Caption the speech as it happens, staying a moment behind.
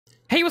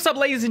Hey, what's up,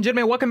 ladies and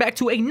gentlemen? Welcome back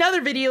to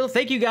another video.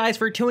 Thank you guys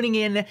for tuning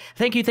in.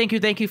 Thank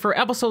you for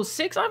episode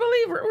 6. I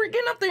believe we're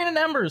getting up there in the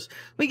numbers.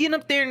 We're getting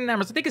up there in the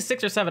numbers. I think it's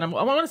 6 or 7. I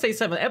want to say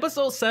 7.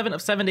 Episode 7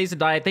 of 7 Days to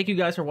Die. Thank you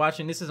guys for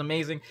watching. This is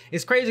amazing.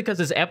 It's crazy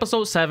because it's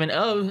episode 7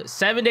 of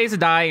 7 Days to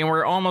Die, and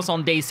we're almost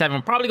on day 7.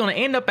 We're probably going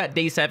to end up at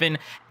day 7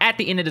 at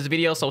the end of this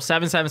video. So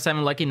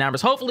 777 lucky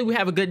numbers. Hopefully, we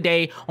have a good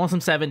day on some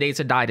 7 Days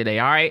to Die today.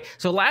 All right.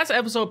 So last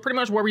episode, pretty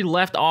much where we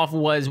left off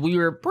was we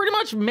were pretty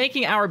much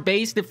making our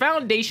base. The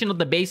foundation of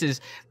the base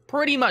is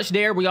pretty much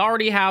there. We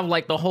already have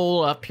like the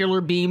whole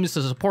pillar beams,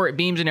 the support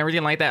beams and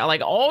everything like that.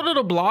 Like all of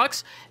the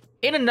blocks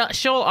in a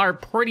nutshell are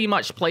pretty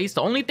much placed.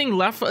 The only thing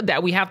left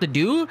that we have to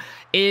do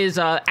is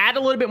add a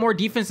little bit more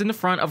defense in the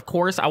front. Of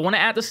course, I want to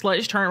add the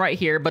sledge turn right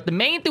here, but the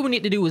main thing we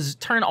need to do is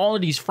turn all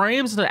of these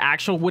frames to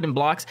actual wooden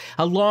blocks,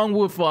 along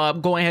with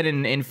going ahead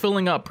and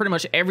filling up pretty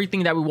much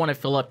everything that we want to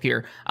fill up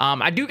here.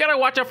 I do gotta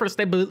watch out for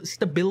the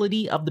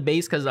stability of the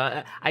base, because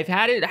I've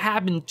had it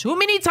happen too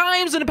many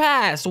times in the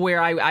past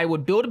where I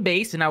would build a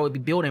base and I would be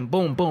building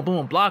boom, boom,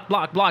 boom, block,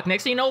 block, block.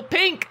 Next thing you know,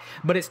 pink,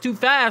 but it's too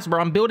fast,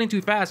 bro. I'm building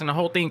too fast and the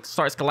whole thing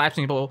starts collapsing.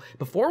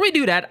 Before we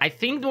do that, I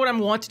think what I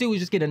want to do is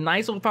just get a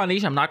nice little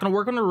foundation. I'm not going to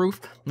work on the roof.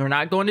 We're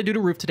not going to do the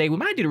roof today. We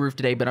might do the roof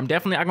today, but I'm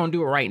definitely not going to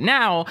do it right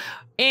now.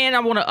 And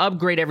I want to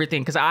upgrade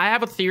everything, because I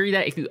have a theory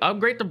that if you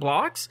upgrade the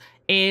blocks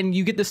and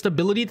you get the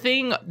stability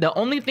thing, the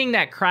only thing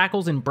that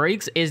crackles and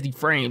breaks is the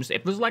frames.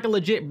 If it's like a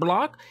legit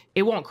block,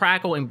 it won't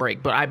crackle and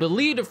break, but I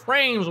believe the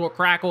frames will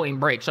crackle and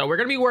break. So we're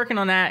going to be working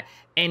on that.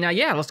 And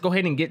yeah, let's go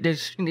ahead and get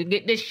this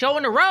show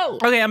in a row.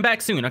 Okay, I'm back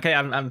soon. Okay,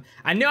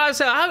 I know I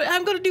said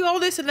I'm gonna do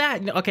all this and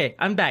that. Okay,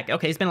 I'm back.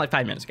 Okay, it's been like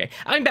 5 minutes. Okay,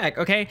 I'm back.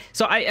 Okay,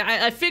 so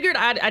I figured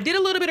I did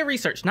a little bit of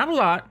research, not a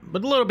lot,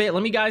 but a little bit.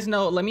 Let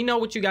me know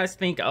what you guys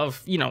think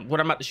of, you know, what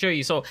I'm about to show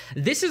you. So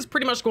this is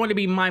pretty much going to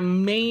be my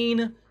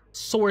main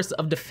source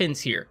of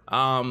defense here.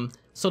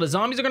 So the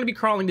zombies are going to be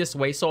crawling this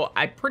way, so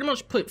I pretty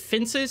much put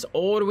fences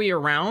all the way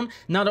around.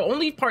 Now the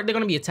only part they're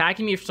going to be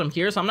attacking me is from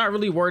here, so I'm not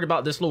really worried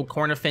about this little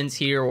corner fence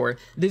here or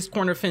this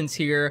corner fence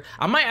here.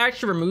 I might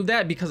actually remove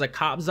that because of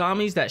cop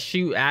zombies that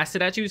shoot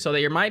acid at you, so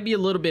there might be a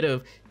little bit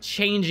of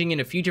changing in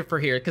the future for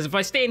here, because if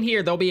I stay in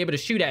here, they'll be able to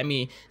shoot at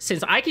me,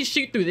 since I can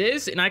shoot through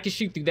this and I can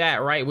shoot through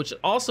that, right? Which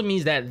also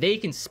means that they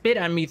can spit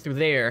at me through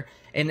there,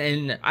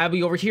 and I'll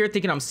be over here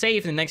thinking I'm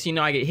safe, and the next thing you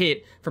know, I get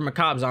hit from a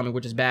cop zombie,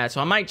 which is bad.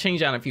 So I might change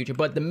that in the future,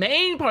 but the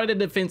main part of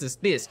the defense is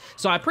this.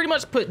 So I pretty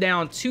much put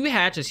down 2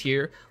 hatches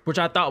here, which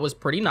I thought was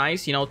pretty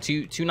nice, you know,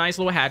 two nice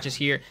little hatches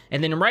here,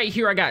 and then right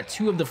here I got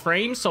 2 of the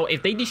frames. So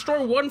if they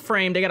destroy one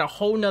frame, they got a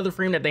whole nother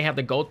frame that they have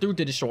to go through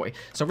to destroy.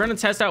 So we're gonna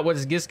test out what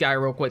is this guy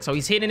real quick. So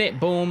he's hitting it,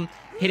 boom,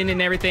 hitting it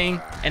and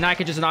everything, and I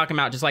could just knock him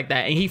out just like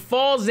that, and he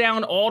falls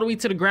down all the way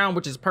to the ground,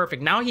 which is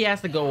perfect. Now he has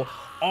to go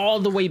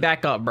all the way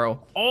back up, bro,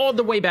 all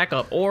the way back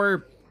up.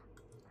 Or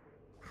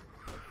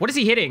what is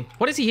he hitting?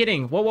 What is he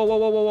hitting? Whoa, whoa, whoa,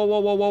 whoa, whoa, whoa,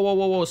 whoa, whoa, whoa,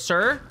 whoa, whoa,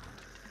 sir.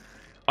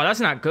 Oh, that's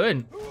not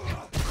good.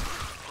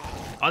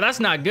 Oh, that's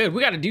not good.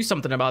 We got to do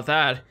something about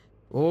that.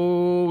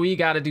 Oh, we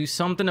got to do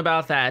something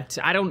about that.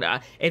 I don't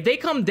if they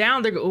come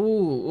down, they're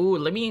ooh,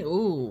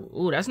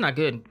 that's not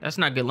good. That's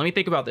not good. Let me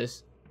think about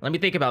this.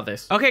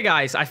 Okay,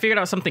 guys, I figured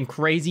out something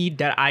crazy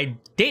that I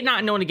did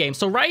not know in the game.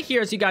 So right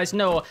here, as you guys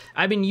know,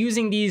 I've been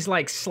using these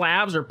like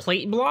slabs or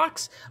plate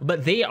blocks,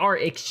 but they are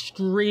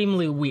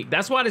extremely weak.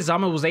 That's why the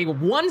zombie was able,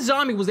 one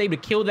zombie was able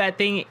to kill that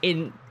thing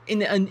in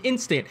an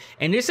instant,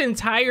 and this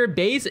entire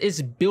base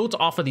is built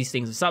off of these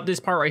things. Except this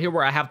part right here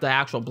where I have the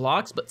actual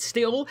blocks, but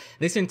still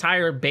this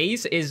entire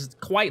base is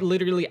quite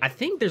literally, I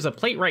think there's a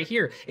plate right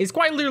here, it's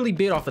quite literally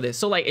built off of this.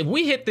 So like if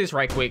we hit this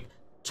right quick,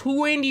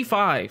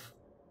 25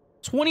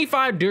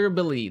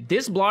 durability.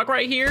 This block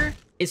right here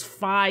is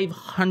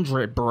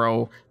 500,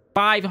 bro.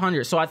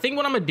 500. So I think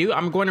what I'm gonna do,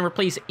 I'm going to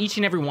replace each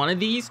and every one of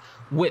these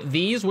with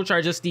these, which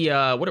are just the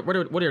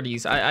what are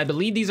these? I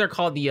believe these are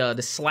called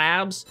the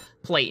slabs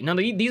plate. No,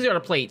 these are the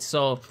plates.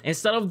 So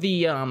instead of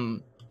the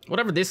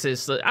whatever this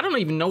is, I don't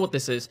even know what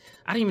this is.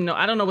 I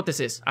don't know what this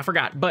is. I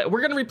forgot. But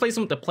we're gonna replace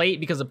them with the plate,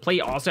 because the plate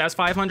also has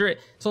 500.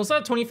 So instead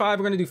of 25,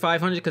 we're gonna do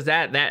 500, because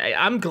that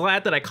I'm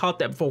glad that I caught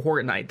that before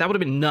Fortnite. That would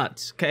have been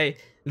nuts. Okay,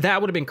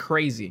 that would have been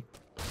crazy.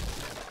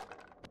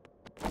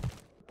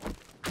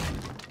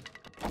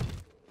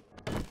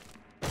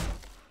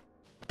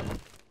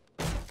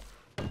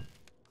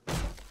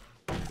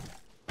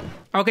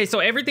 Okay, so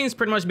everything's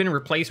pretty much been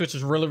replaced, which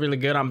is really, really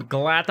good. I'm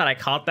glad that I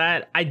caught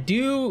that. I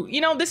do, you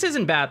know, this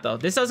isn't bad though.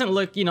 This doesn't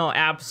look, you know,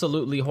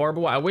 absolutely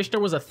horrible. I wish there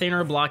was a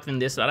thinner block than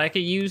this that I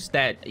could use,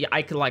 that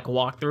I could like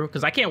walk through,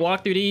 because I can't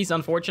walk through these,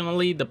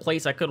 unfortunately. The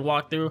plates I could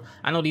walk through,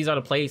 I know these are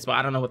the plates, but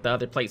I don't know what the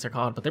other plates are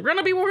called, but we're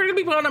gonna be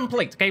putting them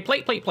plates. Okay,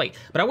 plate.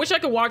 But I wish I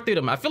could walk through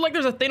them. I feel like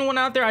there's a thin one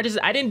out there. I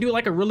didn't do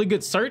like a really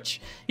good search,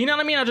 you know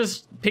what I mean? I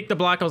just picked the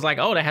block. I was like,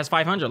 oh, that has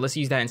 500, let's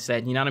use that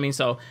instead, you know what I mean?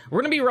 So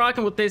we're gonna be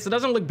rocking with this. It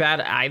doesn't look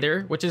bad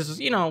either, which is,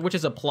 you know, which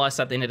is a plus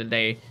at the end of the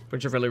day,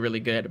 which is really, really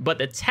good. But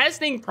the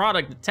testing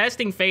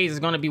phase is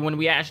going to be when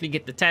we actually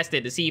get to test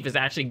it to see if it's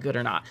actually good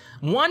or not.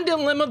 One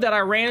dilemma that I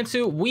ran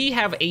into, we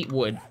have 8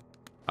 wood.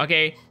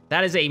 Okay,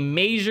 that is a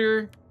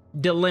major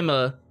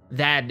dilemma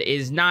that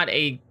is not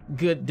a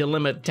good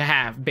dilemma to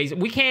have.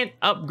 Basically, we can't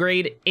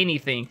upgrade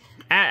anything.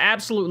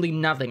 Absolutely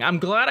nothing. I'm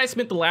glad I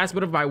spent the last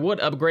bit of my wood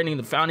upgrading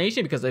the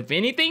foundation, because if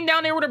anything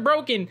down there would have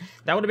broken,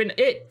 that would have been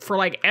it for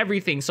like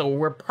everything. So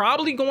we're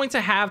probably going to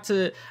have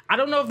to, I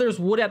don't know if there's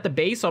wood at the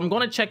base, so I'm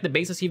going to check the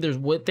base to see if there's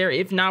wood there.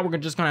 If not, we're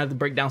just going to have to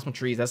break down some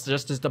trees. That's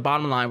just the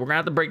bottom line. We're going to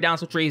have to break down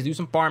some trees, do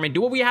some farming,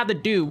 do what we have to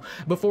do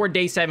before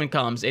day 7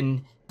 comes.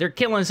 And they're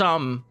killing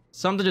something.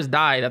 Something just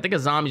died. I think a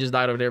zombie just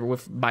died over there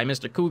by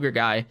Mr. Cougar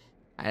guy.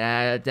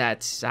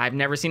 I've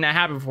never seen that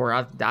happen before.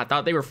 I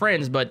thought they were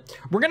friends, but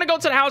we're gonna go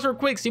to the house real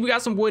quick, see if we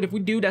got some wood. If we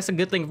do, that's a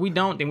good thing. If we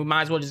don't, then we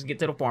might as well just get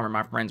to the farmer,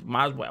 my friends.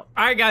 Might as well.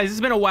 All right, guys, it's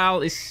been a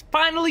while. It's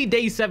finally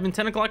day 7,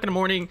 10 o'clock in the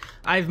morning.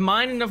 I've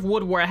mined enough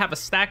wood where I have a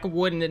stack of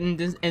wood and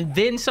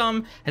then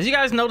some. As you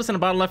guys notice in the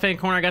bottom left-hand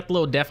corner, I got the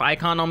little death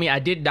icon on me. I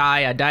did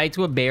die. I died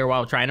to a bear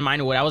while trying to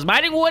mine wood. I was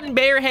mining wood and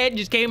bear head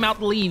just came out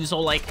the leaves, so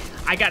like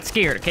I got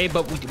scared, okay?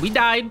 But we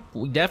died.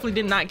 We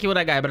definitely did not kill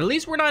that guy, but at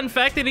least we're not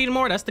infected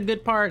anymore. That's the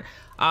good part.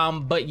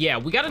 But yeah,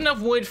 we got enough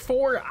wood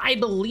for, I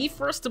believe,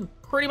 for us to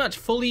pretty much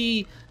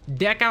fully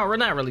deck out, or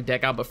not really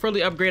deck out, but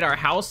fully upgrade our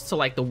house to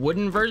like the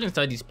wooden version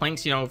instead of these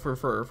planks, you know,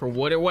 for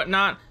wood or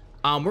whatnot.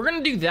 We're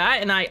gonna do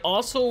that, and I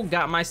also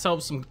got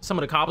myself some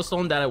of the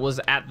cobblestone that it was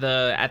at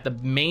the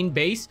main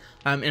base,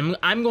 and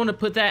I'm going to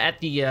put that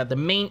at the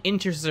main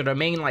entrance, or the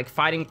main like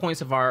fighting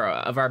points of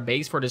our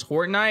base for this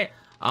horde night.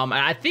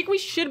 I think we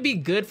should be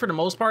good for the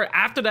most part.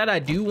 After that, I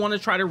do want to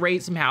try to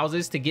raid some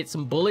houses to get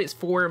some bullets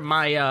for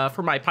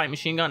my pipe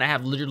machine gun. I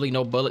have literally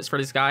no bullets for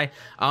this guy.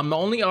 The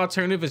only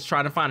alternative is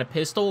trying to find a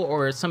pistol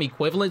or some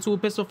equivalent to a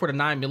pistol for the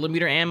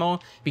 9mm ammo,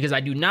 because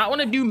I do not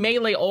want to do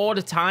melee all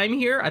the time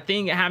here. I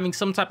think having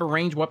some type of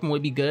ranged weapon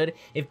would be good.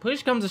 If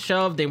push comes to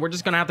shove, then we're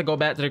just gonna have to go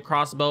back to the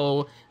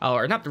crossbow,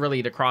 or not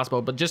really the crossbow,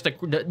 but just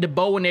the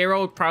bow and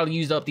arrow. Probably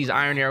use up these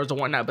iron arrows and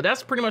whatnot. But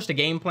that's pretty much the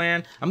game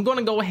plan. I'm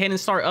gonna go ahead and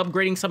start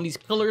upgrading some of these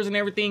pillars and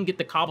everything, get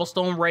the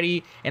cobblestone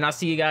ready, and I'll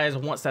see you guys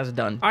once that's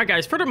done. All right,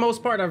 guys, for the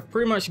most part, I've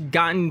pretty much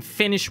gotten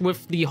finished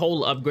with the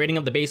whole upgrading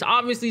of the base.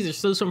 Obviously, there's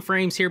still some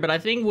frames here, but I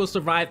think we'll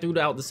survive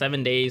throughout the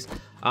 7 days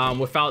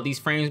without these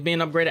frames being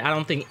upgraded. I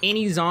don't think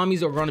any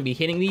zombies are going to be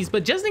hitting these,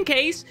 but just in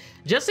case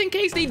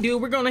they do,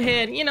 we're going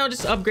ahead, you know,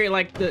 just upgrade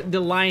like the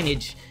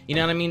lineage, you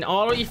know what I mean?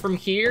 All the way from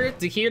here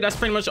to here, that's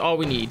pretty much all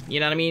we need, you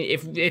know what I mean?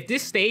 If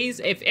this stays,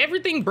 if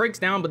everything breaks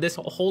down, but this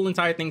whole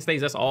entire thing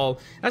stays, that's all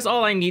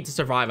I need to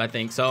survive, I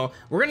think. So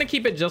we're gonna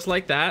keep it just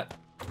like that.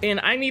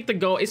 And I need to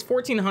go, it's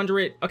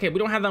 1400. Okay, we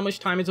don't have that much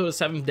time until the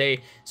 7th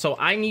day, so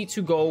I need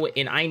to go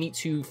and I need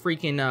to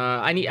freaking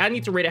I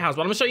need to raid a house.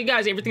 But I'm gonna show you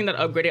guys everything that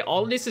upgraded.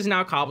 All of this is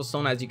now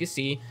cobblestone, as you can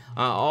see.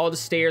 All the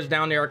stairs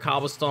down there are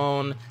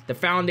cobblestone, the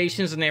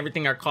foundations and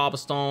everything are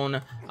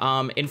cobblestone,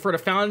 and for the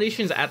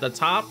foundations at the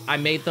top, I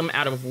made them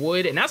out of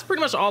wood, and that's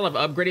pretty much all I've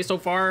upgraded so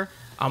far.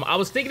 I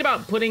was thinking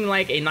about putting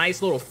like a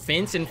nice little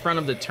fence in front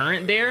of the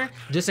turret there,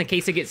 just in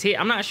case it gets hit.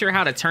 I'm not sure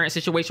how the turret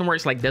situation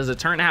works. Like, does the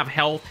turret have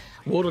health?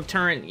 Will the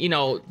turret, you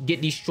know,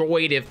 get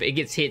destroyed if it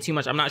gets hit too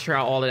much? I'm not sure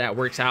how all of that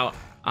works out.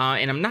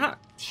 And I'm not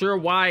sure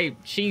why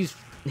she's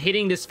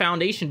hitting this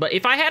foundation. But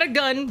if I had a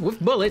gun with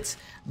bullets,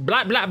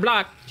 block, block,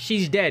 block,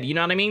 she's dead. You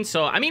know what I mean?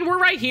 So, I mean, we're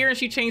right here, and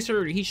she changed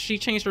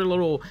her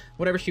little,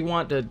 whatever she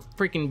wanted to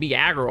freaking be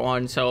aggro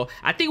on. So,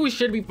 I think we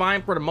should be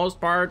fine for the most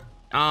part.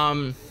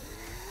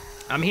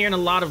 I'm hearing a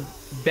lot of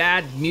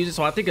bad music,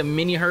 so I think a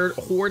mini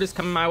horde is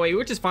coming my way,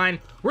 which is fine.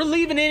 We're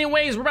leaving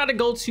anyways. We're about to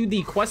go to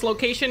the quest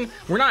location.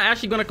 We're not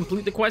actually going to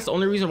complete the quest. The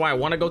only reason why I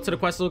want to go to the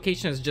quest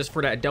location is just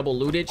for that double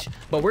lootage.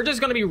 But we're just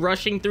going to be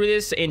rushing through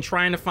this and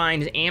trying to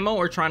find ammo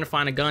or trying to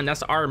find a gun.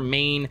 That's our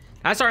main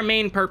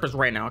purpose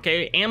right now,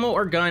 okay? Ammo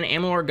or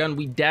gun.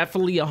 We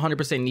definitely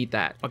 100% need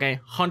that,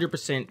 okay?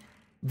 100%.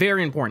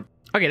 Very important.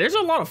 Okay, there's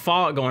a lot of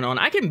fallout going on.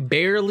 I can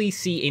barely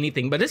see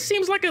anything, but this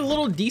seems like a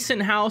little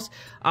decent house.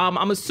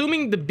 I'm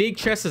assuming the big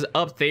chest is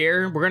up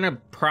there. We're gonna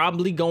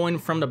probably go in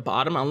from the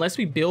bottom, unless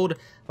we build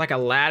like a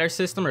ladder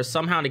system or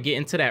somehow to get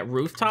into that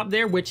rooftop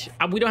there, which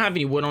we don't have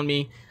any wood on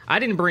me. I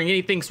didn't bring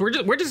anything, so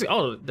we're just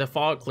oh, the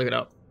fallout cleared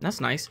up.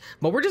 That's nice.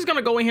 But we're just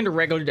gonna go into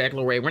regular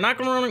괱ᴏᴘ. We're not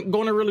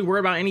gonna really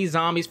worry about any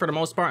zombies for the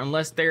most part,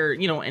 unless they're,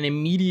 you know, an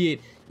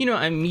immediate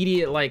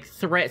like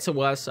threat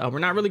to us. We're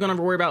not really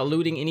gonna worry about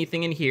looting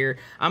anything in here.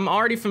 I'm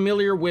already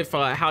familiar with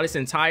how this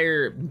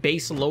entire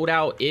base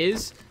loadout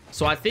is,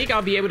 so I think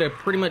I'll be able to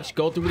pretty much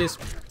go through this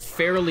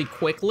fairly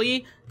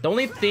quickly. The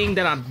only thing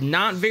that I'm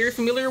not very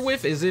familiar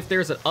with is if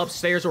there's an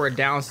upstairs or a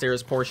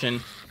downstairs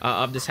portion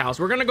of this house.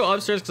 We're gonna go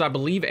upstairs because I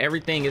believe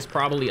everything is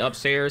probably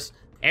upstairs.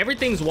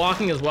 Everything's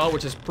walking as well,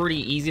 which is pretty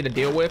easy to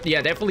deal with.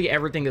 Yeah, definitely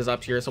everything is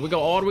up here. So we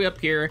go all the way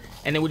up here,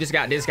 and then we just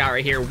got this guy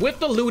right here with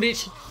the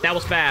lootage. That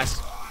was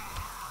fast.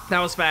 That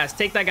was fast.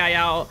 Take that guy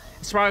out.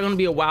 It's probably going to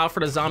be a while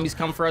for the zombies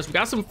come for us. We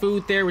got some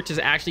food there, which is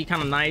actually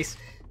kind of nice.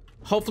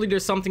 Hopefully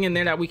there's something in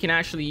there that we can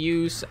actually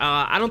use.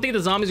 I don't think the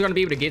zombies are going to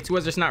be able to get to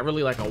us. There's not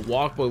really like a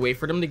walkway way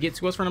for them to get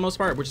to us for the most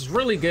part, which is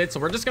really good. So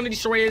we're just going to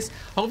destroy this.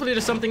 Hopefully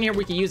there's something here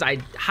we can use. I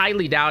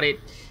highly doubt it.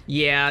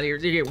 Yeah,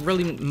 there's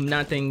really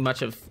nothing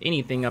much of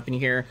anything up in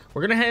here.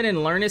 We're going to head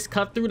and learn this.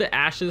 Cut through the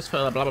ashes for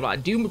blah, blah, blah.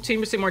 Do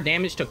 10% more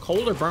damage to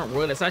cold or burnt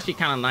wood. That's actually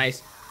kind of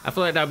nice. I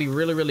feel like that would be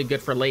really, really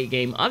good for late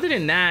game. Other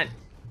than that,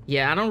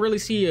 yeah, I don't really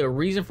see a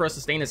reason for us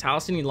to stay in this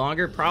house any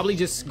longer. Probably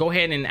just go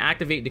ahead and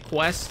activate the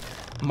quest,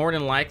 more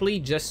than likely,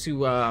 just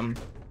to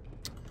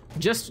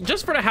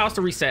just for the house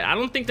to reset. I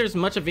don't think there's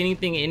much of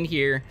anything in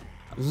here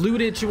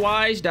lootage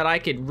wise that I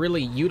could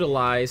really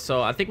utilize.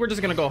 So I think we're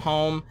just gonna go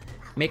home,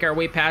 make our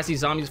way past these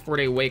zombies before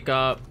they wake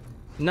up.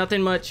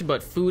 Nothing much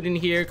but food in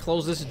here.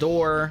 Close this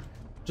door.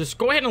 Just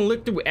go ahead and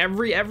look through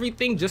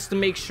everything just to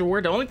make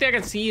sure. The only thing I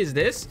can see is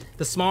this,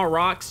 the small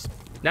rocks.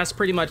 That's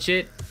pretty much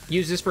it.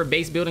 Use this for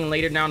base building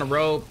later down the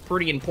road.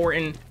 Pretty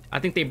important. I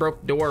think they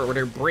broke the door, or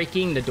they're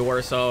breaking the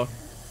door. So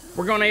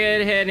we're going to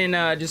get ahead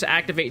and just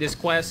activate this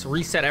quest,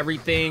 reset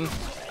everything.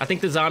 I think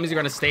the zombies are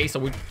going to stay, so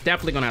we're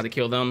definitely going to have to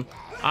kill them,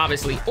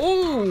 obviously.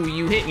 Oh,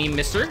 you hit me,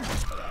 mister.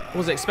 I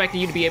wasn't expecting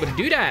you to be able to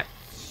do that.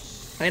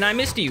 And I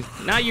missed you.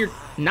 Now you're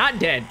not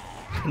dead.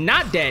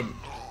 Not dead.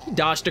 He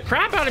dodged the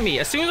crap out of me.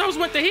 As soon as I was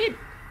went to hit,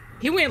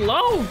 he went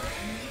low.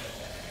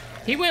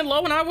 He went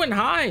low and I went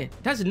high.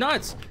 That's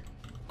nuts.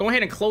 Go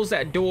ahead and close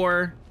that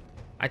door.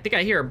 I think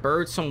I hear a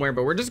bird somewhere,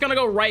 but we're just gonna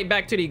go right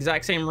back to the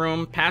exact same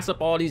room, pass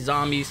up all these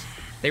zombies.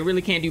 They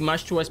really can't do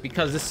much to us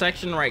because this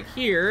section right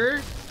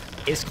here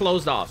is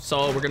closed off.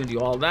 So we're gonna do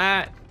all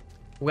that.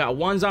 We got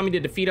one zombie to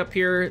defeat up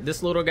here.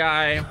 This little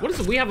guy. What is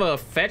it? We have a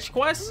fetch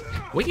quest?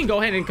 We can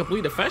go ahead and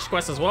complete the fetch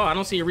quest as well. I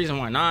don't see a reason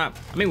why not.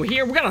 I mean, we're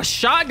here. We got a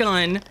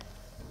shotgun.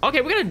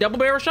 Okay, we got a double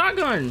barrel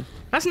shotgun.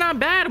 That's not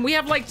bad. We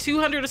have like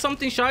 200 or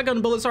something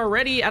shotgun bullets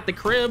already at the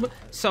crib.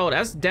 So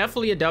that's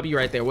definitely a W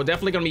right there. We're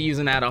definitely going to be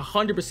using that.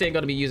 100%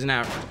 going to be using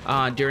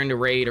that during the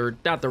raid, or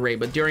not the raid,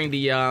 but during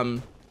the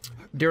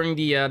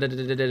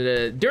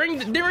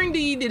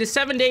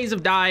 7 days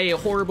of die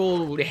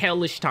horrible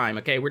hellish time.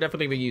 Okay, we're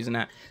definitely gonna be using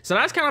that. So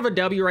that's kind of a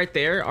W right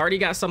there. Already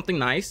got something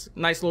nice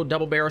little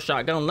double barrel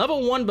shotgun,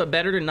 level 1 but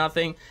better than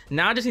nothing.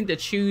 Now I just need to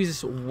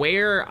choose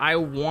where I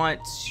want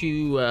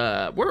to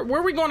where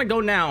are we going to go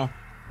now?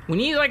 We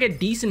need like a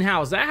decent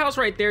house. That house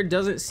right there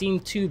doesn't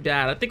seem too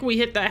bad. I think we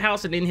hit that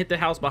house and then hit the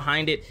house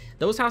behind it.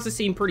 Those houses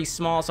seem pretty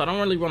small, so I don't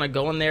really want to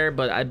go in there,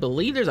 but I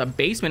believe there's a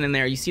basement in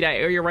there. You see that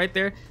area right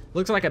there?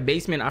 Looks like a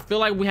basement. I feel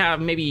like we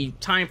have maybe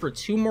time for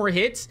 2 more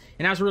hits,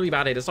 and that's really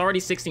about it. It's already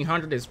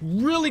 1600. It's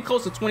really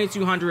close to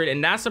 2200,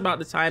 and that's about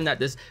the time that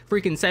this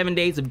freaking 7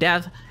 days of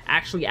death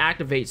actually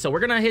activates. So we're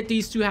gonna hit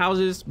these 2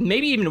 houses,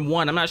 maybe even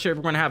 1. I'm not sure if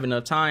we're gonna have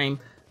enough time.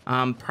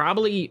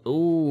 Probably.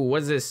 Ooh,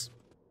 what is this?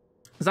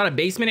 Is that a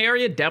basement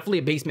area? Definitely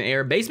a basement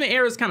area. Basement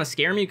areas kind of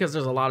scare me because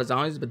there's a lot of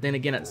zombies, but then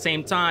again, at the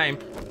same time,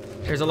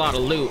 there's a lot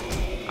of loot.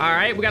 All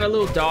right, we got a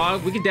little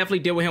dog. We can definitely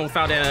deal with him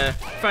without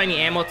any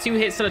ammo. 2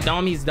 hits to the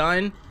dome, he's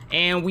done.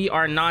 And we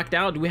are knocked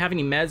out. Do we have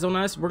any meds on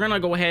us? We're gonna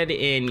go ahead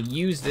and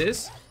use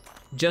this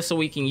just so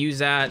we can use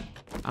that.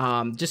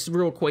 Just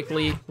real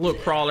quickly,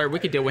 little crawler. We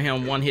could deal with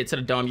him. 1 hit to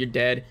the dome, you're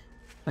dead.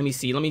 Let me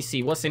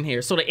see what's in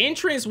here. So the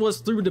entrance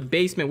was through the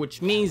basement,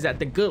 which means that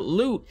the good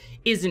loot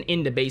isn't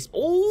in the base.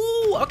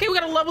 Oh, okay, we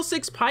got a level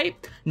 6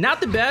 pipe.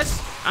 Not the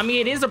best. I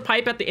mean, it is a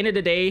pipe at the end of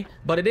the day,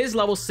 but it is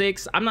level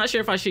 6. I'm not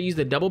sure if I should use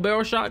the double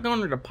barrel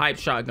shotgun or the pipe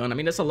shotgun. I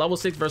mean, it's a level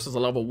 6 versus a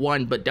level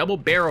 1, but double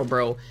barrel,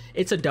 bro.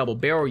 It's a double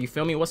barrel, you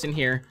feel me? What's in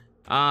here?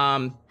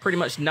 Pretty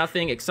much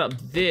nothing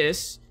except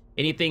this.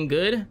 Anything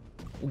good?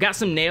 We got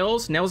some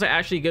nails. Nails are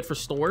actually good for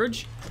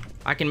storage.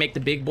 I can make the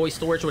big boy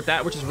storage with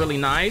that, which is really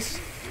nice.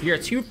 You're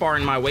too far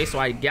in my way, so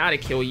I gotta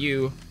kill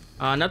you.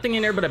 Nothing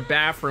in there but a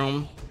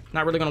bathroom.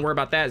 Not really gonna worry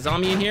about that.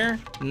 Zombie in here?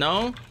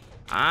 No.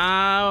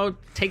 I'll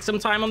take some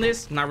time on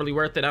this. Not really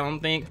worth it, I don't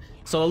think.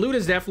 So the loot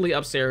is definitely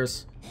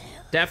upstairs.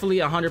 Definitely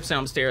 100%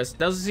 upstairs.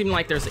 Doesn't seem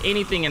like there's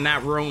anything in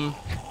that room.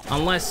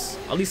 Unless,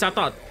 at least I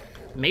thought,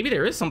 maybe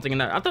there is something in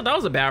that. I thought that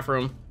was a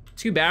bathroom.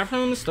 2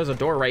 bathrooms? There's a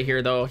door right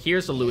here, though.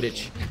 Here's the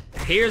lootage.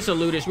 Here's the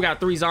lootage. We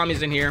got 3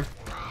 zombies in here.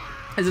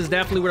 This is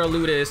definitely where the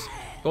loot is.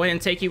 Go ahead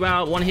and take you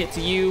out. 1 hit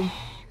to you.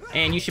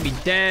 And you should be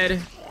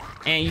dead.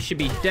 And you should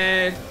be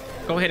dead.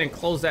 Go ahead and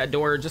close that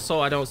door just so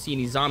I don't see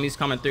any zombies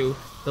coming through.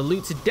 The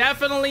loot's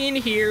definitely in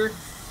here.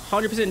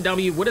 100%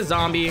 W with a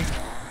zombie.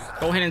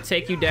 Go ahead and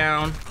take you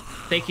down.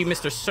 Thank you,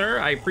 Mr. Sir.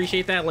 I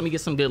appreciate that. Let me get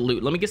some good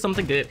loot. Let me get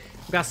something good.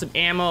 We got some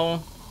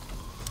ammo.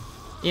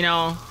 You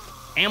know,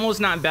 ammo's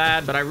not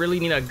bad, but I really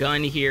need a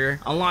gun here.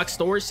 Unlock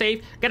storage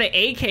safe. Got an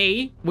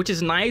AK, which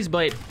is nice,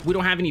 but we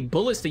don't have any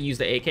bullets to use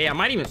the AK. I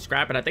might even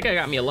scrap it. I think I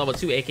got me a level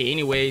 2 AK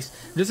anyways.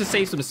 Just to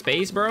save some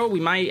space, bro.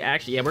 We might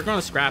actually, yeah, we're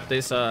gonna scrap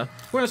this. We're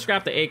gonna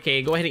scrap the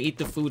AK. Go ahead and eat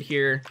the food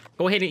here.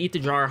 Go ahead and eat the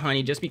jar of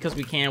honey just because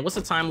we can. What's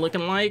the time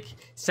looking like?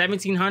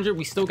 1700.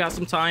 We still got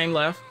some time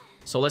left.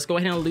 So let's go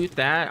ahead and loot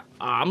that.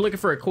 I'm looking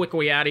for a quick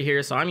way out of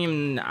here. So I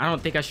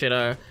don't think I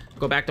should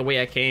go back the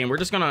way I came. We're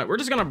just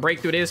gonna break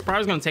through this.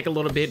 Probably gonna take a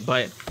little bit,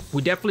 but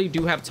we definitely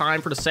do have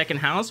time for the second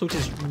house, which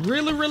is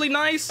really, really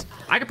nice.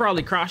 I could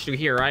probably cross through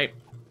here, right?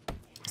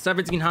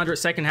 1700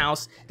 second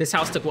house. This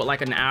house took what,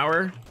 like an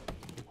hour?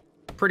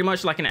 Pretty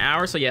much like an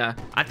hour. So yeah,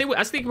 I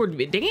think we're,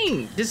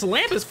 dang, this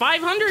lamp is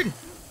 500.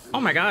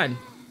 Oh my god.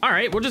 All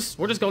right, we'll just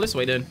go this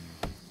way then.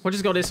 We'll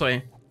just go this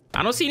way.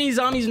 I don't see any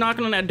zombies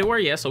knocking on that door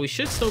yet, so we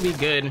should still be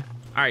good.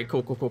 All right,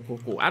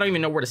 cool. I don't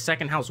even know where the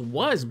second house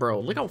was, bro.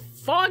 Look how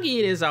foggy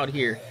it is out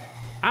here.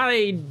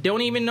 I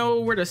don't even know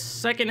where the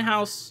second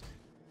house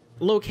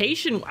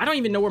location. I don't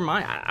even know where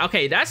my.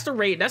 Okay, that's the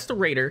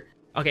raider.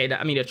 Okay,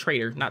 I mean the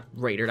trader, not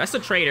raider. That's the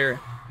trader.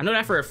 I know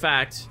that for a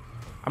fact.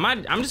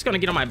 I'm just gonna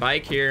get on my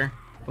bike here.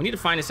 We need to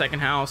find a second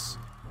house.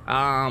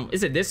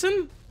 Is it this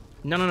one?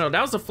 No.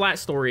 That was a flat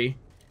story.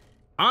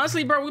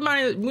 Honestly, bro, we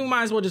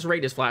might as well just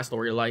rate this flat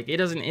story. Like, it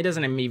doesn't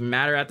even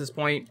matter at this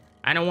point.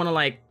 I don't want to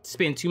like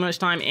spend too much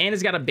time, and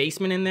it's got a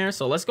basement in there.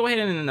 So let's go ahead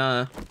and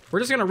we're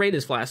just gonna rate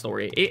this flat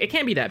story. It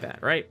can't be that bad,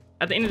 right?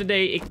 At the end of the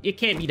day, it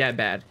can't be that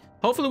bad.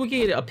 Hopefully we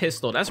can get a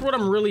pistol. That's what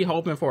I'm really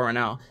hoping for right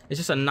now. It's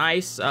just a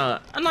nice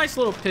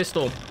little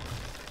pistol.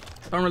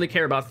 Don't really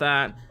care about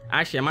that.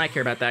 Actually, I might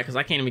care about that because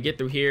I can't even get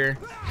through here.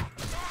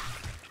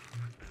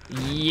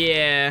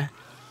 Yeah,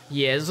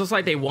 it's just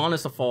like they want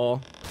us to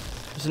fall.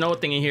 There's no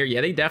thing in here.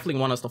 Yeah, they definitely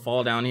want us to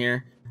fall down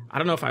here. I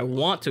don't know if I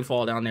want to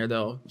fall down there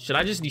though. Should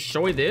I just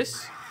destroy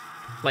this?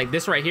 Like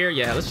this right here?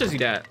 Yeah, let's just do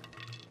that.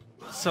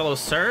 Hello,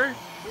 sir.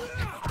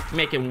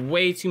 Making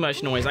way too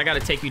much noise. I gotta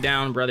take you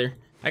down, brother.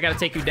 I gotta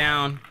take you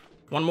down.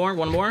 One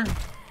more.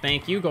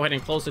 Thank you. Go ahead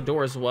and close the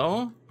door as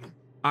well.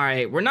 All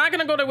right, we're not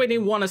gonna go the way they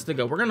want us to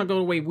go. We're gonna go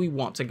the way we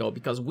want to go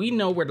because we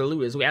know where the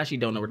loot is. We actually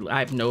don't know where the loot. I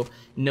have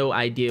no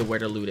idea where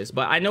the loot is,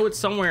 but I know it's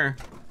somewhere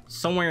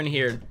in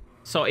here.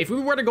 So if we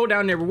were to go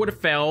down there, we would have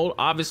failed.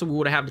 Obviously, we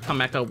would have to come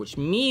back up, which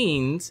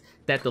means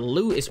that the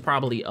loot is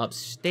probably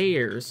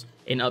upstairs,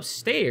 and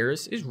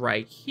upstairs is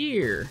right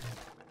here.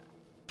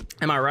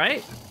 Am I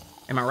right?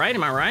 Am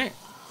I right?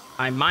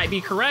 I might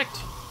be correct.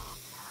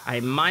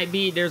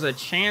 There's a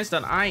chance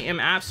that I am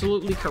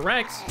absolutely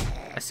correct.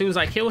 As soon as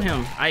I kill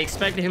him, I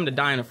expected him to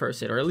die in the first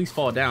hit, or at least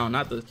fall down,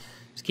 not to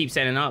just keep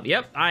standing up.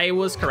 Yep, I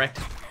was correct.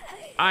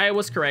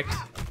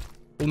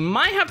 We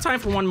might have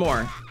time for one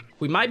more.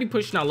 We might be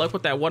pushing our luck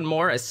with that one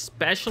more,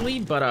 especially,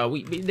 but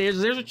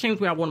there's a chance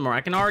we have one more. I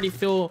can already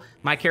feel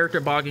my character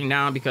bogging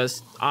down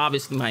because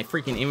obviously my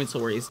freaking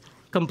inventory is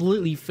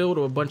completely filled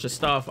with a bunch of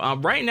stuff.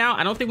 Right now,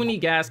 I don't think we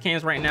need gas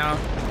cans right now.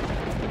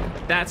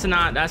 That's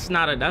not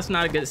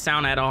a good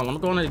sound at all. I'm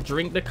going to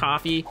drink the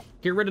coffee,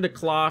 get rid of the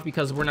cloth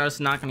because we're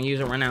just not going to use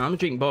it right now. I'm gonna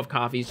drink both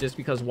coffees just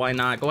because why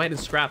not? Go ahead and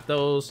scrap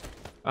those.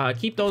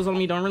 Keep those on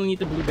me. Don't really need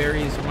the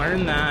blueberries.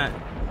 Learn that.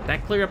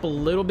 That cleared up a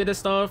little bit of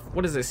stuff.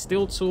 What is it?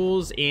 Steel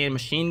tools and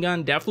machine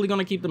gun. Definitely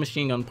gonna keep the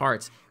machine gun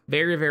parts.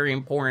 Very, very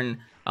important.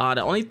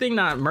 The only thing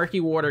that murky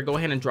water, go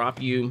ahead and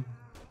drop you.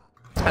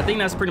 I think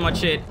that's pretty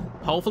much it.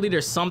 Hopefully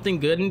there's something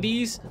good in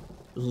these.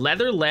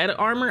 Leather lead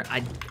armor,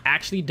 I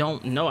actually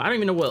don't know. I don't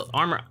even know what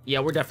armor. Yeah,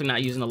 we're definitely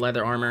not using the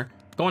leather armor.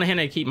 Going ahead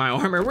and keep my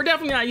armor. We're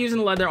definitely not using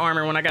the leather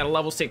armor when I got a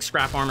level 6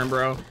 scrap armor,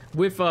 bro.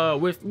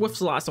 With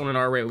slots on it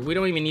already. We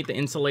don't even need the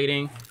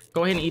insulating.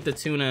 Go ahead and eat the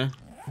tuna.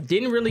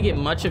 Didn't really get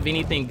much of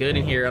anything good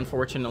in here,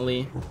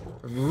 unfortunately.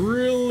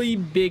 Really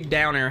big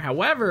downer.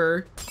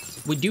 However,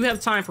 we do have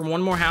time for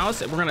one more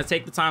house, and we're gonna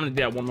take the time to do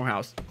that one more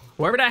house.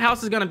 Wherever that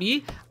house is gonna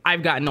be,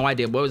 I've got no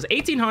idea. But it was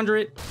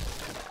 1800.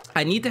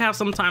 I need to have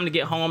some time to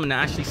get home and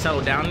actually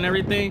settle down and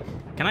everything.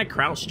 Can I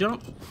crouch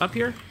jump up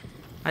here?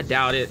 I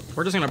doubt it.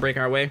 We're just gonna break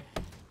our way.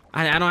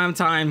 I don't have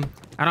time.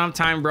 I don't have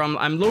time, bro.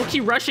 I'm low-key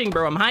rushing,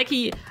 bro. I'm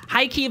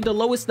high-key of the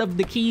lowest of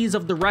the keys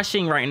of the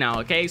rushing right now,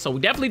 okay? So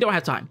we definitely don't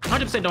have time.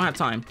 100% don't have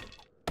time.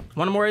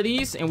 One more of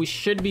these, and we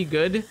should be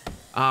good.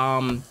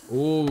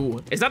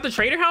 Ooh. Is that the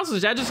trader house? Or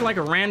is that just like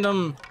a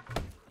random...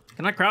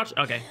 Can I crouch?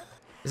 Okay.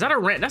 Is that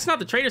a... That's not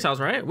the trader's house,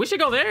 right? We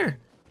should go there.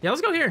 Yeah,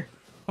 let's go here.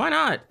 Why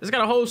not? It's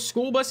got a whole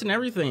school bus and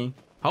everything.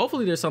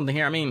 Hopefully there's something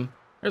here. I mean,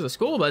 there's a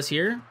school bus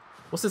here.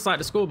 What's inside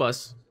the school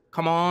bus?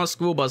 Come on,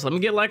 school bus. Let me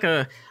get like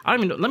a... I don't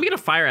even know. Let me get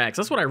a fire axe.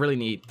 That's what I really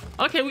need.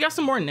 Okay, we got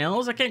some more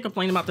nails. I can't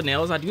complain about the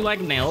nails. I do like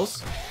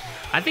nails.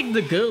 I think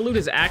the good loot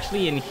is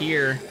actually in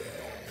here,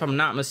 if I'm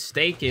not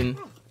mistaken.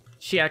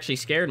 She actually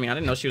scared me. I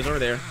didn't know she was over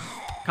there.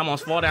 Come on,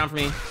 fall down for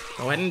me.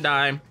 Go ahead and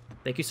die.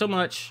 Thank you so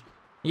much.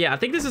 Yeah, I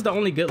think this is the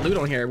only good loot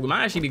on here. We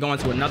might actually be going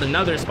to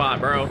another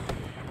spot, bro.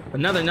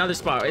 Another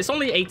spot. It's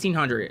only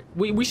 1800.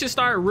 We should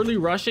start really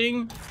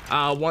rushing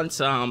once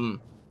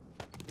it's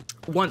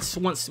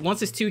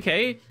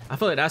 2K. I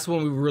feel like that's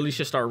when we really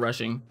should start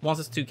rushing. Once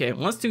it's 2K.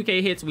 Once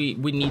 2K hits, we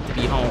need to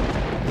be home.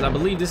 Because I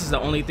believe this is the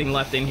only thing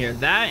left in here.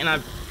 That, and I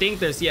think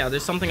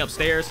there's something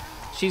upstairs.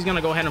 She's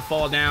gonna go ahead and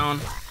fall down.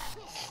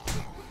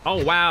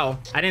 Oh wow.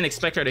 I didn't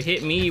expect her to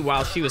hit me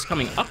while she was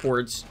coming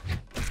upwards.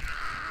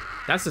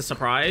 That's a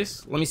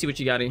surprise. Let me see what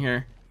you got in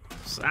here.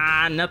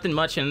 Nothing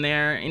much in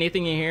there.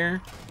 Anything in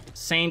here?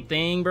 Same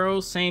thing, bro.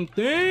 Same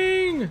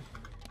thing.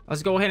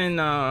 Let's go ahead and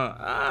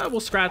we'll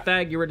scrap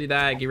that. Get rid of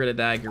that. Get rid of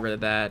that. Get rid of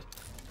that.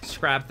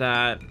 Scrap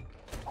that.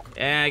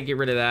 And get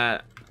rid of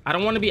that. I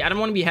don't want to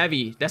be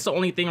heavy. That's the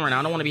only thing right now.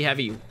 I don't want to be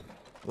heavy.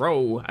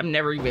 Bro, I've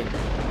never even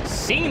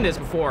seen this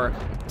before.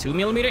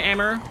 2mm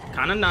hammer,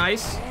 kind of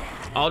nice.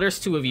 Oh, there's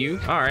 2 of you.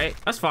 All right,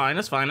 that's fine.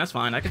 That's fine. That's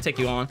fine. I can take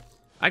you on.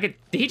 Did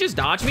he just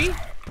dodge me?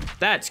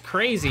 That's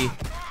crazy.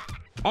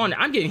 On,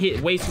 I'm getting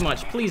hit way too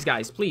much. Please,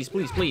 guys, please,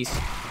 please, please.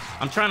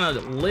 I'm trying to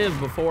live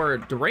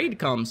before the raid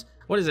comes.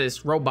 What is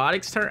this?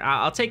 Robotics turn?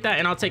 I'll take that,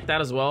 and I'll take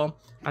that as well.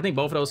 I think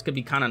both of those could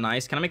be kind of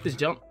nice. Can I make this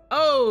jump?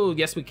 Oh,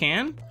 yes, we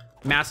can.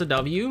 Massive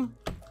W.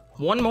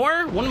 One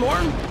more? One more?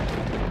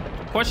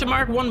 Question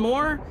mark? One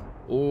more?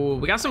 Oh,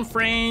 we got some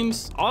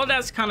frames. All of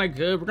that's kind of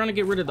good. We're gonna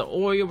get rid of the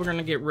oil. We're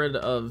gonna get rid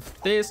of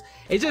this.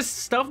 It's just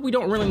stuff we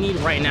don't really need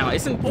right now.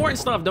 It's important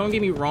stuff, don't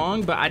get me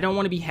wrong, but I don't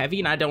want to be heavy,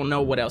 and I don't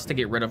know what else to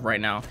get rid of right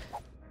now.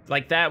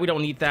 Like that, we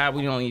don't need that.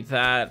 We don't need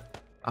that.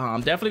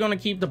 Definitely gonna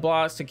keep the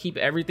blocks to keep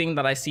everything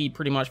that I see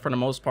pretty much for the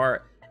most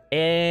part.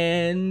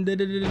 And get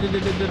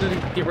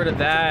rid of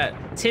that.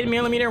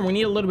 10mm, we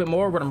need a little bit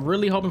more. What I'm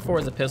really hoping for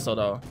is a pistol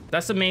though.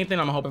 That's the main thing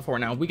I'm hoping for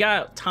now. We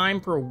got time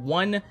for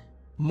one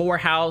more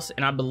house,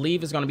 and I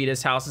believe it's gonna be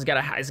this house. It's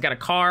got a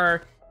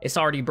car. It's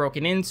already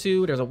broken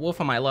into. There's a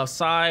wolf on my left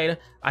side.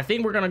 I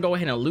think we're gonna go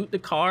ahead and loot the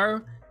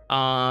car.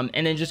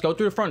 And then just go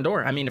through the front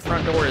door. I mean, the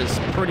front door is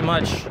pretty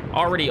much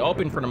already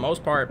open for the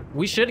most part.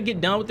 We should get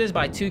done with this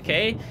by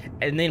 2K.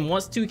 And then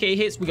once 2K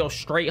hits, we go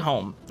straight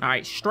home. All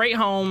right, straight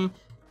home.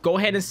 Go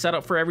ahead and set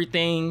up for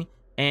everything,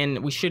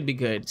 and we should be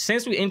good.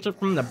 Since we entered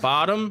from the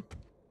bottom,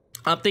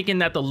 I'm thinking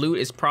that the loot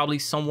is probably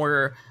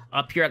somewhere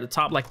up here at the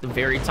top, like the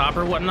very top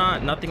or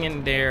whatnot. Nothing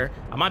in there.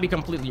 I might be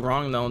completely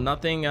wrong though.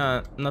 Nothing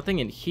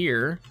in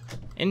here.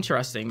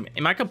 Interesting.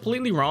 Am I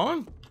completely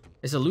wrong?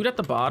 Is the loot at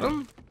the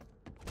bottom?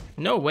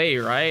 No way,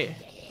 right?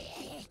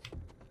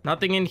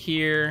 Nothing in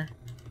here.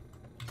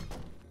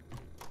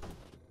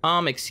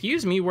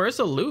 Excuse me, where's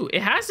the loot?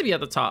 It has to be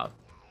at the top,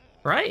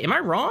 right? Am I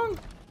wrong?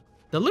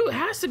 The loot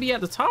has to be at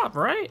the top,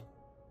 right?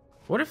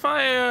 What if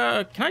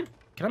I, can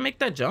I make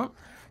that jump?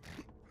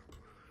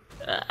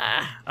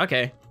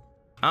 Okay.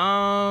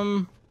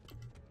 I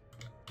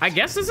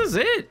guess this is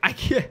it.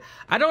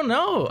 I don't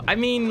know. I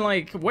mean,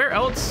 like, where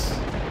else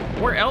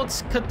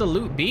could the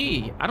loot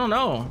be? I don't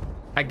know.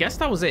 I guess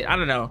that was it. I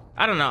don't know.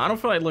 I don't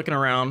feel like looking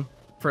around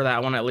for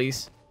that one, at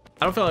least.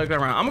 I don't feel like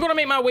looking around. I'm gonna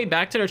make my way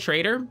back to the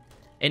trader,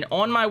 and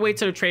on my way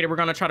to the trader, we're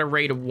gonna try to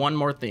raid one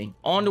more thing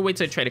on the way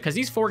to the trader, because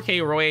he's 4K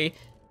away.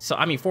 So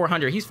I mean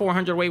 400. He's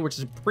 400 away, which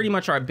is pretty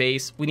much our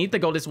base. We need to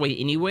go this way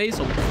anyway,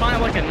 so we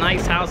find like a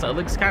nice house that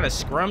looks kind of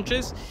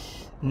scrumptious.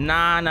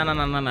 Nah, not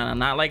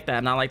like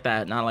that. Not like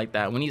that. Not like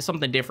that. We need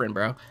something different,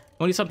 bro.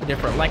 We need something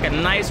different, like a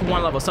nice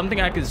one level,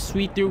 something I can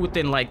sweep through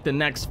within like the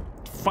next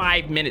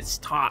 5 minutes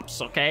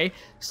tops. Okay,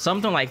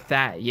 something like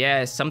that.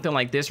 Yes, something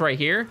like this right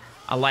here.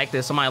 I like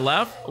this. On my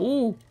left,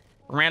 ooh,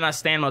 ran out of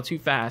stamina too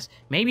fast.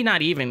 Maybe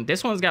not even.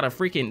 This one's got a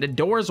freaking, the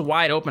door's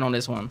wide open on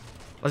this one.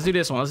 Let's do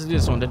this one. Let's do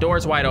this one. The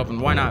door's wide open.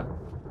 Why not?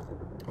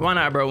 Why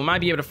not, bro? We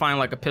might be able to find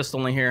like a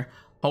pistol in here,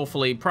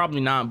 hopefully.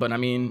 Probably not, but I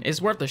mean,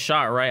 it's worth a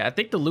shot, right? I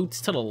think the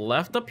loot's to the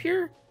left up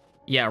here.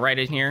 Yeah, right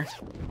in here.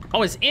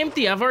 Oh, it's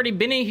empty. I've already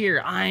been in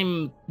here.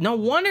 No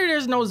wonder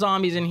there's no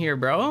zombies in here,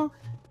 bro.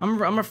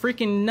 I'm a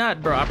freaking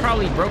nut, bro. I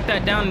probably broke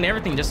that down and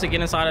everything just to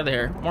get inside of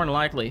there, more than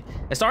likely.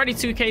 It's already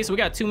 2K, so we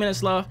got 2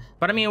 minutes left.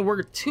 But I mean,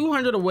 we're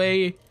 200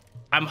 away.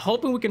 I'm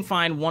hoping we can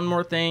find one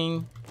more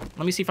thing.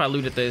 Let me see if I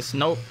looted this.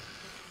 Nope.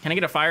 Can I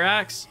get a fire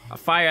axe? A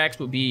fire axe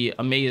would be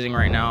amazing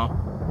right now.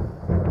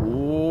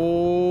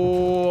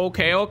 Ooh,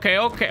 okay.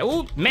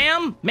 Ooh,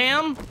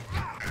 ma'am.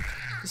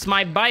 It's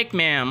my bike,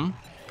 ma'am.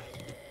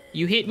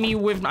 You hit me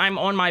with, I'm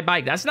on my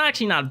bike. That's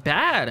actually not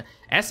bad.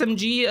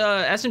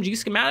 SMG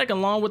schematic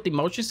along with the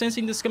motion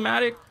sensing the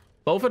schematic,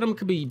 both of them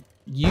could be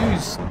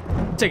used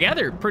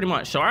together pretty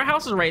much. So our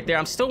house is right there.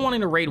 I'm still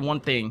wanting to raid one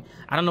thing.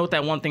 I don't know what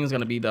that one thing is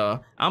gonna be though.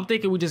 I'm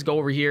thinking we just go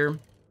over here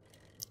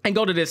and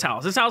go to this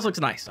house. This house looks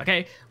nice.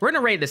 Okay, we're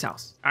gonna raid this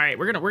house. All right,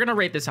 we're gonna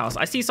raid this house.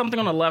 I see something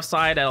on the left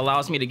side that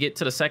allows me to get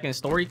to the second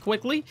story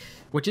quickly,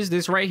 which is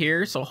this right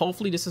here. So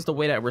hopefully this is the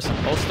way that we're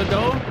supposed to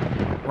go.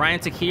 Right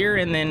into here,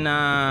 and then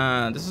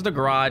this is the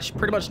garage.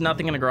 Pretty much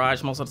nothing in the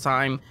garage most of the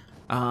time.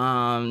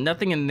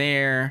 Nothing in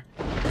there.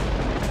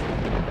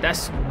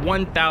 That's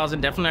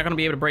 1,000. Definitely not gonna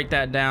be able to break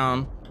that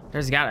down.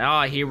 There's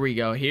got, here we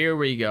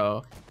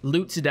go.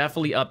 Loot's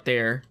definitely up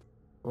there.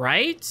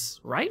 Right.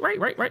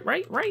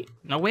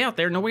 No way out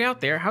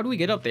there. How do we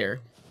get up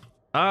there?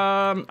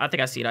 I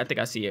think I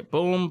see it.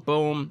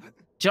 Boom.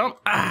 Jump.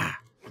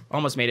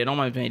 Almost made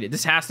it.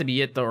 This has to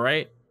be it though,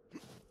 right?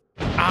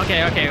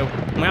 Okay.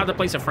 We have to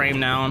place a frame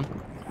down.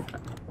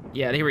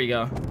 Yeah, here we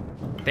go.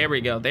 There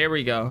we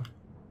go.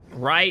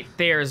 Right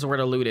there is where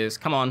the loot is.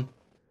 Come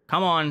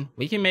on.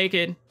 We can make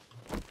it.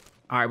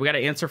 All right, we got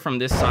to answer from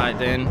this side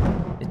then,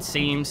 it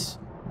seems.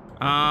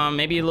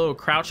 Maybe a little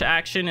crouch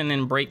action and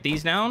then break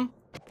these down.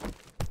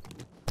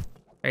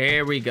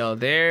 There we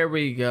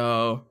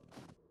go.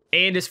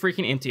 And it's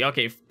freaking empty.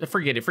 Okay,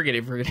 forget it.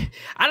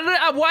 I don't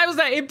know. Why was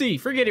that empty?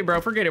 Forget it, bro.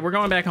 Forget it. We're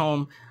going back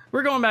home.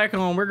 We're going back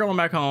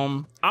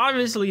home.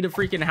 Obviously, the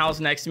freaking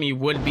house next to me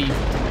would be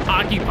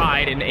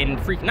occupied and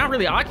freaking, not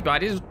really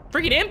occupied. It's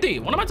freaking empty.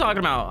 What am I talking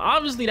about?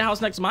 Obviously, the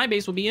house next to my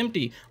base will be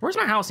empty. Where's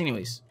my house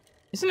anyways?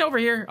 Isn't it over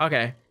here?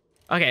 Okay.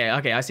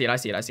 I see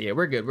it.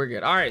 We're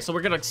good. All right, so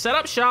we're gonna set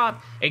up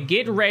shop and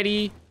get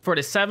ready for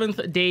the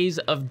 7th days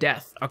of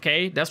death.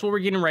 Okay, that's what we're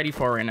getting ready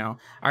for right now.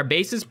 Our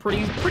base is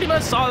pretty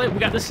much solid. We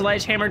got the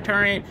sledgehammer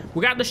turret.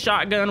 We got the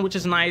shotgun, which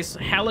is nice.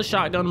 Hella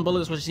shotgun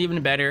bullets, which is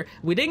even better.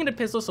 We didn't get a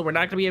pistol, so we're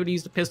not gonna be able to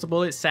use the pistol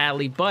bullet,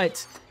 sadly.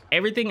 But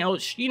everything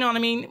else, you know what I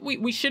mean?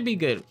 We should be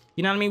good.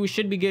 You know what I mean? We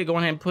should be good. Go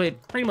ahead and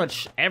put pretty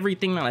much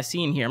everything that I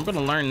see in here. I'm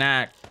gonna learn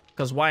that,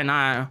 because why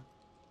not?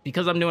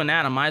 Because I'm doing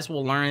that, I might as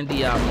well learn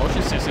the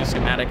motion sensor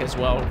schematic as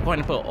well. Go ahead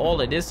and put all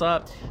of this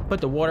up,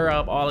 put the water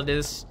up, all of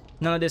this.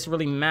 None of this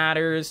really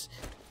matters.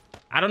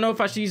 I don't know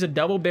if I should use a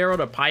double barrel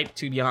or pipe,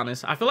 to be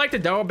honest. I feel like the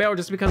double barrel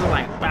just because of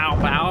like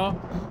bow.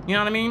 You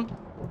know what I mean?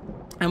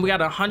 And we got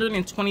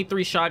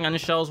 123 shotgun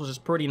shells, which is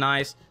pretty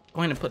nice.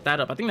 Go ahead and put that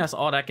up. I think that's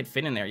all that could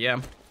fit in there.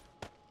 Yeah.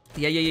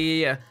 Do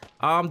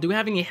we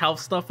have any health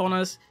stuff on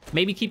us?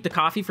 Maybe keep the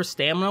coffee for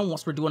stamina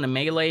once we're doing the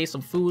melee,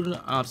 some food,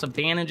 some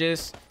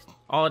bandages.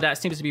 All of that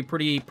seems to be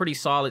pretty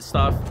solid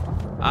stuff.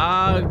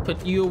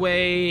 Put you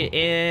away,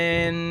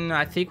 and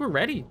I think we're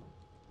ready.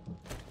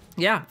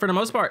 Yeah, for the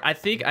most part, I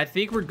think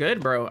we're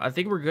good, bro. I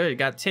think we're good.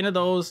 Got 10 of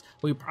those.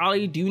 We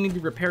probably do need to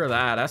repair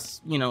that.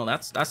 That's, you know,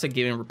 that's a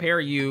given. Repair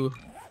you.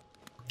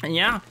 And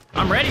yeah,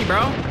 I'm ready, bro.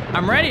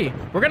 I'm ready.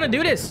 We're gonna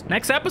do this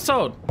next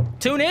episode.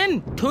 Tune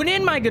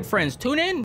in, my good friends. Tune in.